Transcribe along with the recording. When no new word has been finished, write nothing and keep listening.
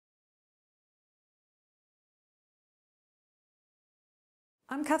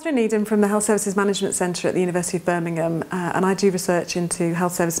I'm Catherine Needham from the Health Services Management Centre at the University of Birmingham, and I do research into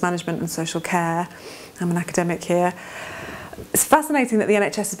health service management and social care. I'm an academic here. It's fascinating that the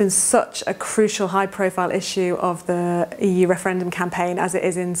NHS has been such a crucial high-profile issue of the EU referendum campaign, as it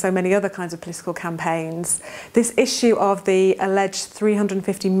is in so many other kinds of political campaigns. This issue of the alleged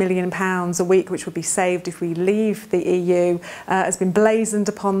 £350 million a week which would be saved if we leave the EU has been blazoned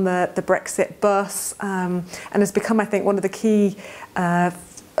upon the Brexit bus and has become, I think, one of the key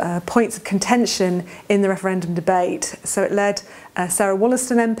points of contention in the referendum debate. So it led Sarah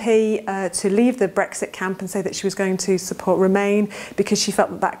Wollaston MP to leave the Brexit camp and say that she was going to support Remain because she felt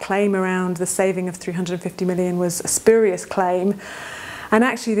that that claim around the saving of £350 million was a spurious claim. And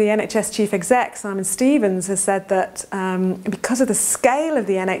actually the NHS Chief Exec, Simon Stevens, has said that because of the scale of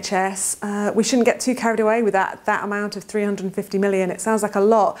the NHS, we shouldn't get too carried away with that amount of £350 million. It sounds like a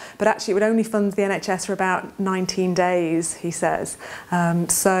lot, but actually it would only fund the NHS for about 19 days, he says.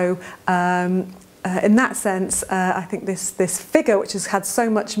 In that sense, I think this figure, which has had so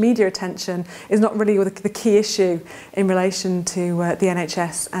much media attention, is not really the key issue in relation to the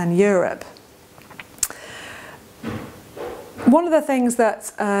NHS and Europe. One of the things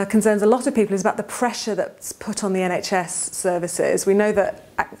that concerns a lot of people is about the pressure that's put on the NHS services. We know that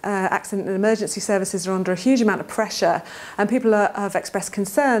accident and emergency services are under a huge amount of pressure, and people have expressed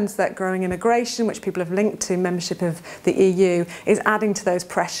concerns that growing immigration, which people have linked to membership of the EU, is adding to those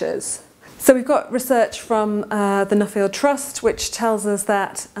pressures. So we've got research from the Nuffield Trust, which tells us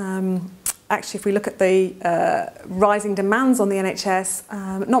that actually, if we look at the rising demands on the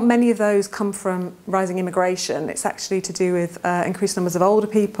NHS, not many of those come from rising immigration. It's actually to do with increased numbers of older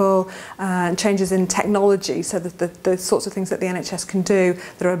people and changes in technology, so that the sorts of things that the NHS can do,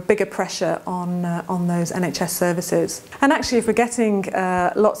 there are a bigger pressure on those NHS services. And actually, if we're getting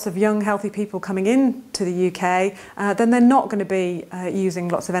lots of young, healthy people coming into the UK, then they're not going to be using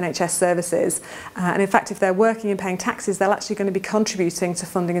lots of NHS services. And in fact, if they're working and paying taxes, they're actually going to be contributing to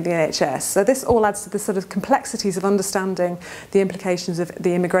funding of the NHS. So this all adds to the sort of complexities of understanding the implications of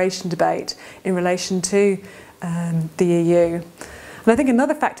the immigration debate in relation to the EU. And I think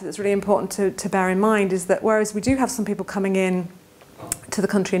another factor that's really important to bear in mind is that whereas we do have some people coming in to the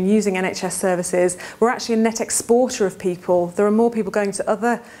country and using NHS services, we're actually a net exporter of people. There are more people going to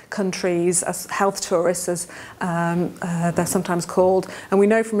other countries as health tourists, as they're sometimes called. And we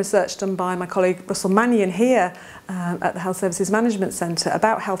know from research done by my colleague Russell Mannion here at the Health Services Management Centre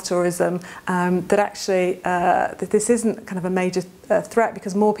about health tourism, that actually this isn't kind of a major threat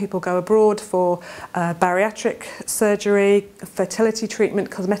because more people go abroad for bariatric surgery, fertility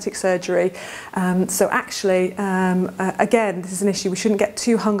treatment, cosmetic surgery. So actually, again, this is an issue we shouldn't get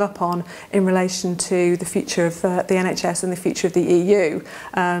too hung up on in relation to the future of the NHS and the future of the EU.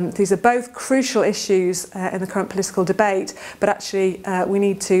 These are both crucial issues in the current political debate, but actually we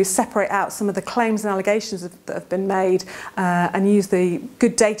need to separate out some of the claims and allegations that have been made and use the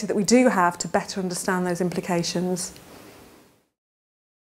good data that we do have to better understand those implications.